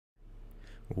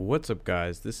What's up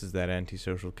guys, this is that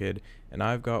antisocial kid, and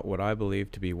I've got what I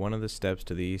believe to be one of the steps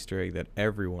to the Easter egg that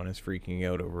everyone is freaking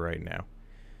out over right now.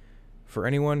 For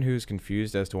anyone who's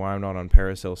confused as to why I'm not on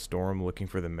Parasail Storm looking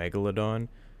for the Megalodon,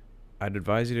 I'd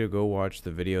advise you to go watch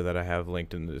the video that I have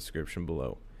linked in the description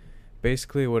below.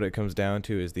 Basically what it comes down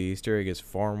to is the Easter egg is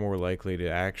far more likely to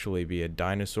actually be a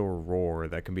dinosaur roar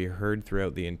that can be heard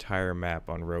throughout the entire map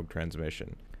on Rogue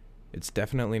Transmission. It's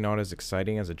definitely not as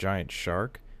exciting as a giant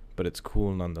shark, but it's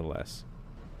cool nonetheless.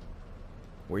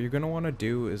 What you're going to want to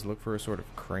do is look for a sort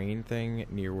of crane thing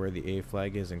near where the A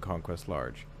flag is in Conquest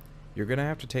Large. You're going to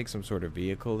have to take some sort of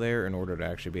vehicle there in order to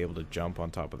actually be able to jump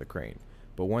on top of the crane,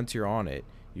 but once you're on it,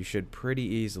 you should pretty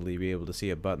easily be able to see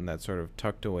a button that's sort of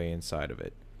tucked away inside of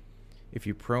it. If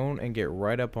you prone and get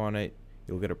right up on it,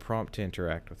 you'll get a prompt to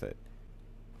interact with it.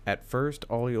 At first,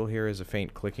 all you'll hear is a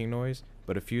faint clicking noise,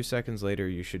 but a few seconds later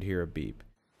you should hear a beep.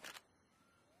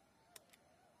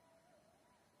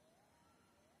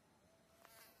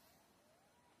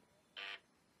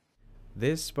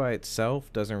 This by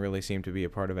itself doesn't really seem to be a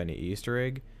part of any Easter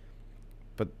egg,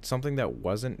 but something that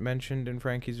wasn't mentioned in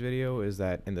Frankie's video is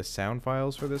that in the sound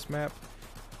files for this map,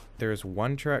 there's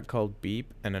one track called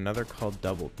beep and another called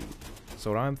double beep.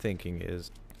 So what I'm thinking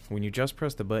is, when you just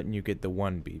press the button you get the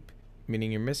one beep,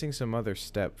 meaning you're missing some other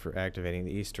step for activating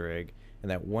the Easter egg, and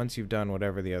that once you've done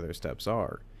whatever the other steps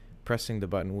are, pressing the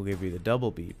button will give you the double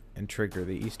beep and trigger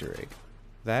the Easter egg.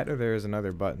 That or there is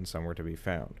another button somewhere to be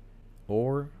found.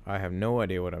 Or, I have no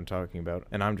idea what I'm talking about,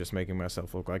 and I'm just making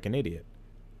myself look like an idiot.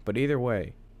 But either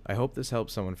way, I hope this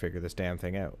helps someone figure this damn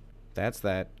thing out. That's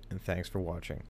that, and thanks for watching.